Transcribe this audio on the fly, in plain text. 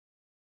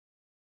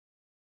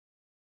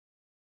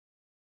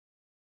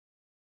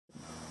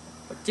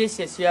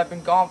Odysseus, you have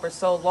been gone for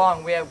so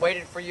long. We have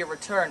waited for your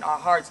return. Our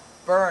hearts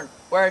burn.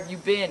 Where have you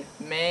been,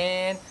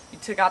 man? You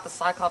took out the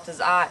Cyclops'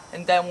 eye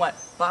and then went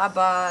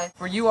bye-bye.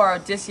 For you are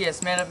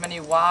Odysseus, man of many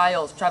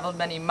wiles, traveled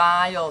many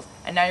miles,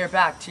 and now you're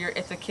back to your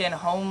Ithacan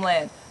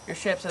homeland. Your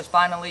ships has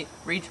finally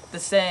reached the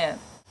sand.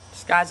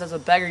 Disguised as a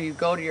beggar, you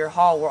go to your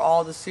hall where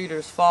all the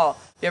suitors fall.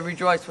 You have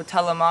rejoiced with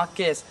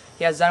Telemachus.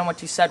 He has done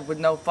what you said with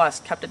no fuss,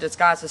 kept the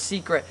disguise a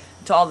secret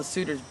until all the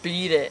suitors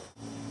beat it.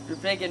 You're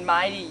big and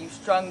mighty, you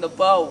strung the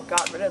bow,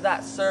 got rid of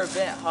that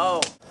servant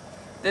hoe.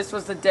 This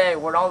was the day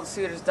when all the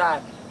suitors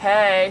died.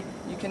 Hey,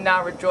 you can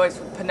now rejoice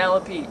with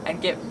Penelope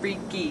and get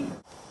freaky.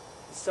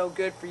 It's so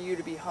good for you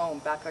to be home,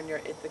 back on your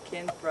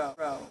Ithacan throne.